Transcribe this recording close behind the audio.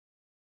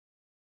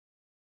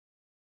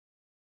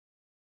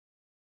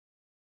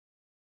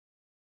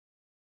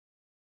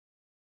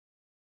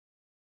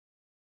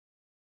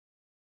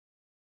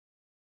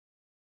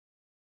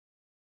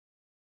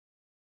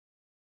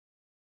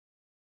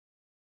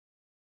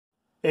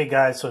Hey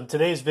guys, so in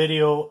today's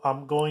video,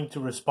 I'm going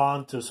to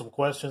respond to some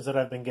questions that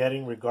I've been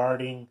getting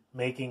regarding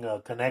making a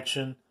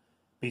connection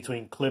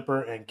between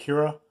Klipper and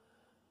CURA.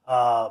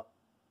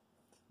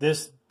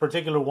 This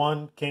particular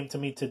one came to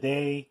me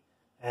today,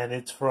 and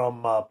it's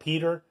from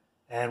Peter.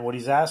 And what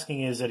he's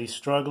asking is that he's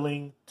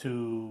struggling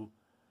to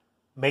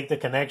make the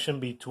connection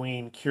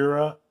between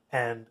CURA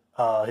and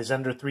his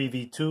Ender 3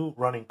 V2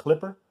 running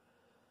Klipper.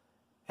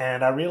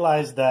 And I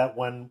realized that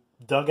when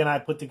Doug and I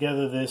put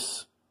together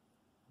this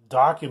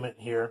document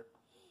here,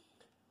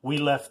 we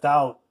left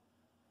out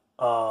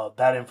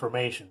that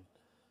information.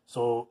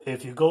 So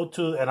if you go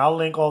to, and I'll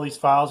link all these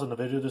files in the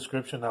video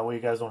description, that way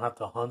you guys don't have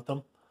to hunt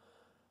them.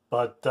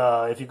 But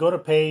if you go to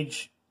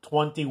page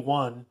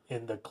 21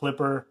 in the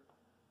Klipper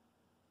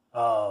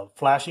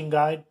flashing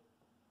guide,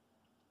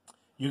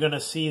 you're going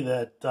to see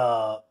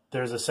that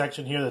there's a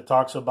section here that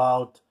talks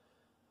about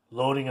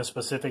loading a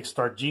specific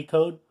start G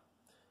code.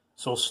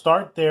 So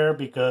start there,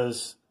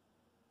 because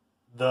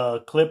the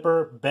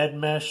Klipper bed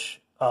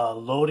mesh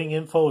loading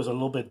info is a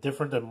little bit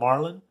different than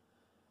Marlin.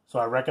 So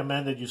I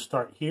recommend that you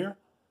start here.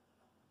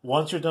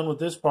 Once you're done with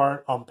this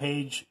part, on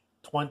page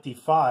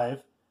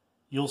 25,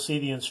 you'll see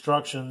the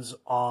instructions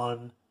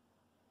on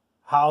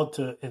how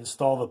to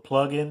install the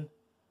plugin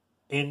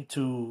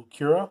into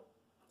CURA.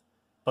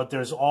 But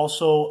there's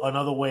also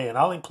another way, and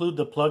I'll include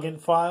the plugin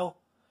file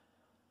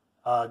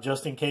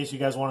just in case you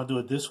guys want to do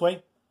it this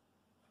way.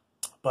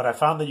 But I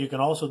found that you can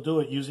also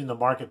do it using the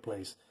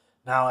marketplace.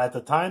 Now, at the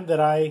time that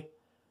I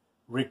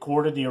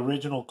recorded the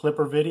original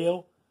Klipper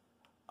video,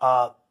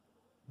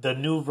 the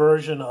new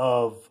version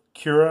of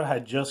CURA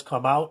had just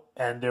come out,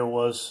 and there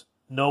was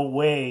no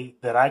way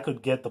that I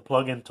could get the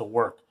plugin to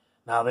work.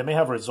 Now, they may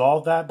have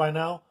resolved that by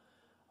now,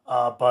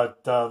 but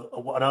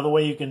another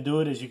way you can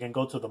do it is you can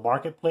go to the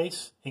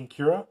marketplace in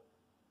CURA.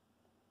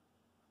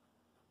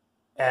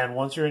 And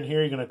once you're in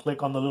here, you're going to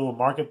click on the little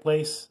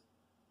marketplace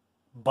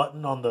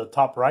button on the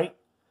top right.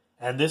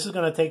 And this is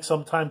going to take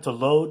some time to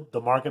load.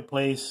 The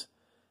marketplace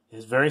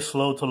is very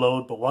slow to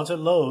load, but once it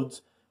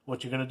loads,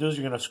 what you're going to do is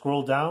you're going to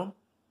scroll down,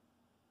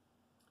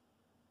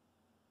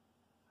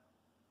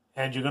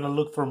 and you're going to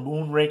look for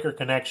Moonraker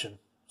connection.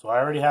 So I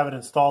already have it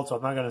installed, so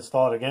I'm not going to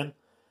install it again.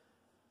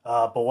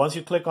 But once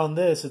you click on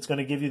this, it's going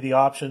to give you the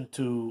option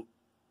to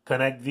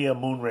connect via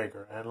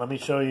Moonraker. And let me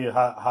show you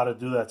how to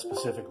do that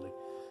specifically.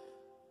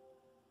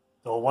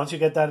 So once you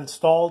get that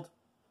installed,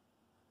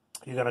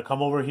 you're going to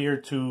come over here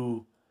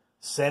to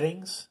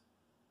Settings.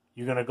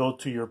 You're going to go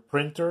to your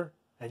printer,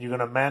 and you're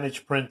going to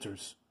manage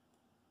printers.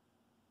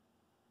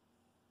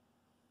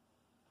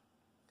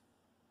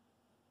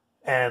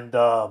 And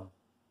let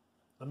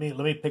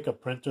me pick a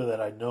printer that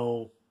I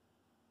know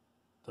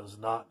does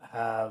not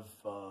have.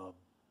 Let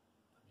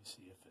me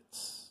see if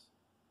it's.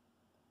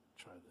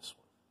 Try this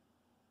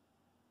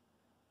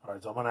one. All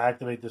right, so I'm going to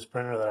activate this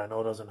printer that I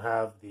know doesn't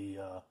have the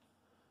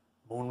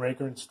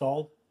Moonraker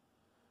installed.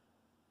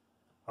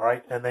 All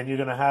right, and then you're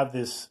going to have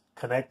this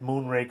Connect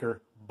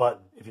Moonraker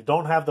button. If you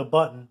don't have the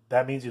button,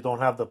 that means you don't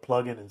have the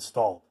plugin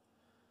installed.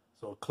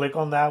 So click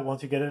on that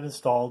once you get it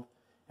installed,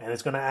 and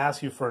it's going to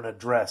ask you for an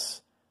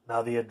address.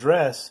 Now, the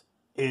address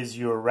is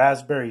your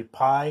Raspberry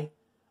Pi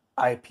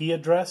IP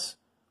address,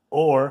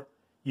 or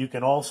you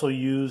can also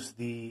use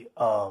the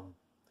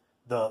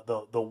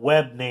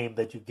web name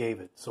that you gave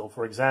it. So,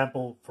 for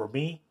example, for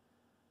me,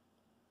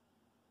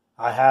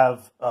 I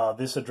have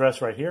this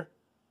address right here.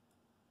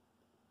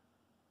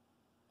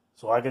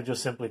 So I can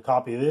just simply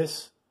copy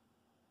this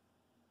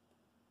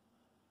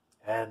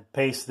and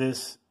paste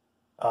this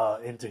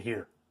into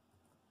here,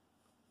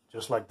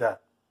 just like that.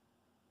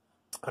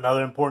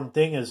 Another important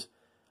thing is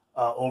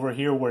over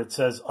here where it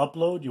says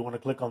upload, you want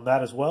to click on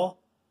that as well.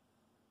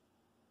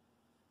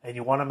 And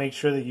you want to make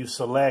sure that you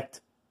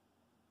select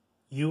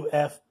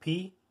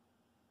UFP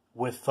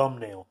with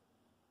thumbnail,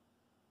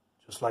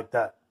 just like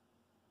that.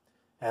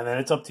 And then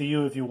it's up to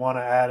you if you want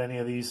to add any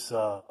of these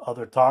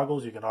other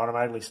toggles. You can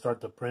automatically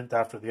start the print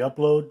after the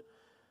upload.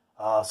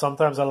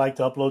 Sometimes I like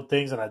to upload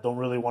things and I don't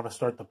really want to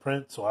start the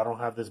print, so I don't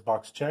have this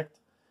box checked.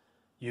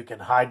 You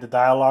can hide the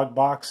dialog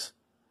box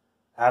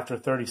after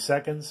 30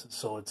 seconds,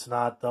 so it's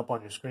not up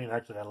on your screen.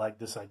 Actually, I like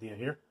this idea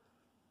here.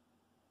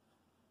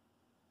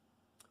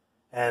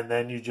 And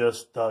then you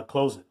just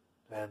close it,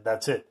 and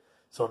that's it.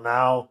 So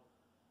now,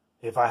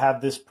 if I have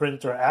this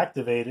printer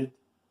activated,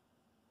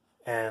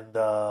 and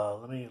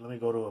let me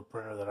go to a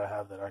printer that I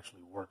have that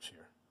actually works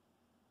here.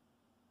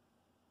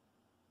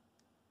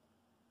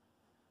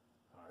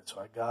 All right, so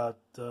I got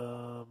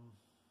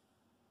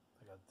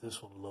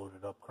this one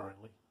loaded up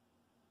currently.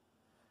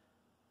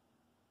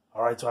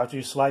 All right, so after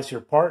you slice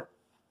your part,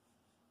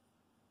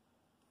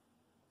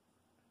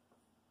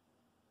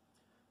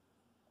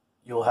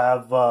 you'll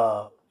have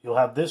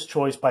this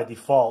choice by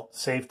default,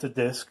 save to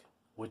disk,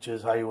 which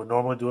is how you would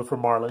normally do it for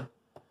Marlin.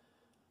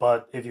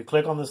 But if you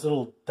click on this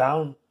little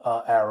down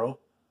arrow,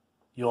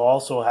 you'll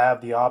also have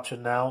the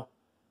option now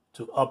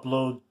to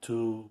upload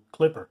to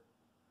Klipper.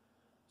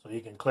 So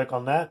you can click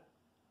on that,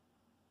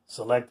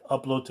 select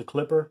upload to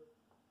Klipper.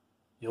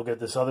 You'll get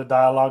this other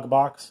dialog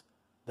box.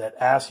 that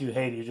asks you,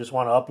 hey, do you just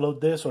want to upload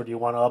this, or do you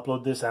want to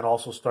upload this and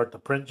also start the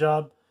print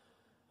job?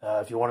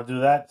 If you want to do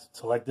that,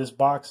 select this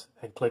box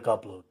and click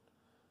upload.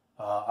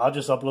 I'll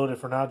just upload it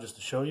for now just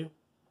to show you.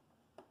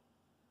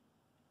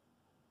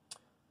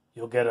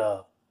 You'll get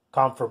a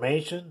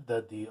confirmation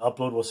that the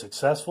upload was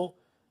successful,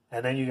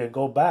 and then you can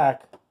go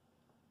back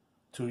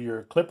to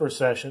your Klipper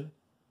session,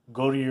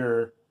 go to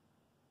your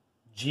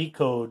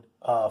G-code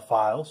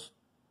files,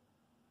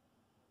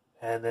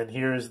 and then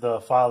here is the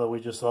file that we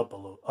just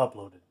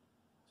uploaded.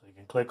 So you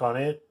can click on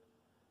it.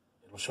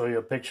 It'll show you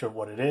a picture of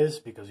what it is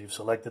because you've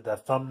selected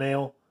that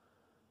thumbnail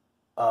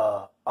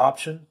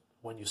option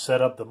when you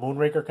set up the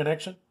Moonraker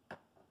connection.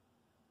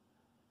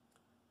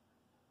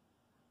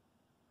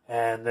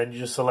 And then you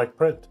just select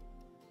print.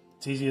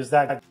 It's easy as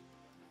that.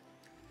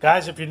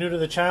 Guys, if you're new to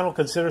the channel,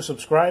 consider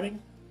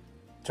subscribing.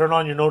 Turn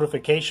on your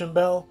notification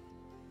bell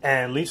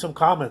and leave some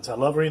comments. I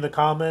love reading the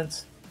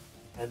comments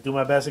and do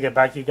my best to get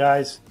back to you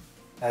guys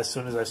as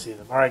soon as I see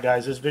them. All right,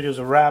 guys, this video is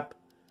a wrap.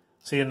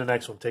 See you in the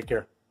next one. Take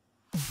care.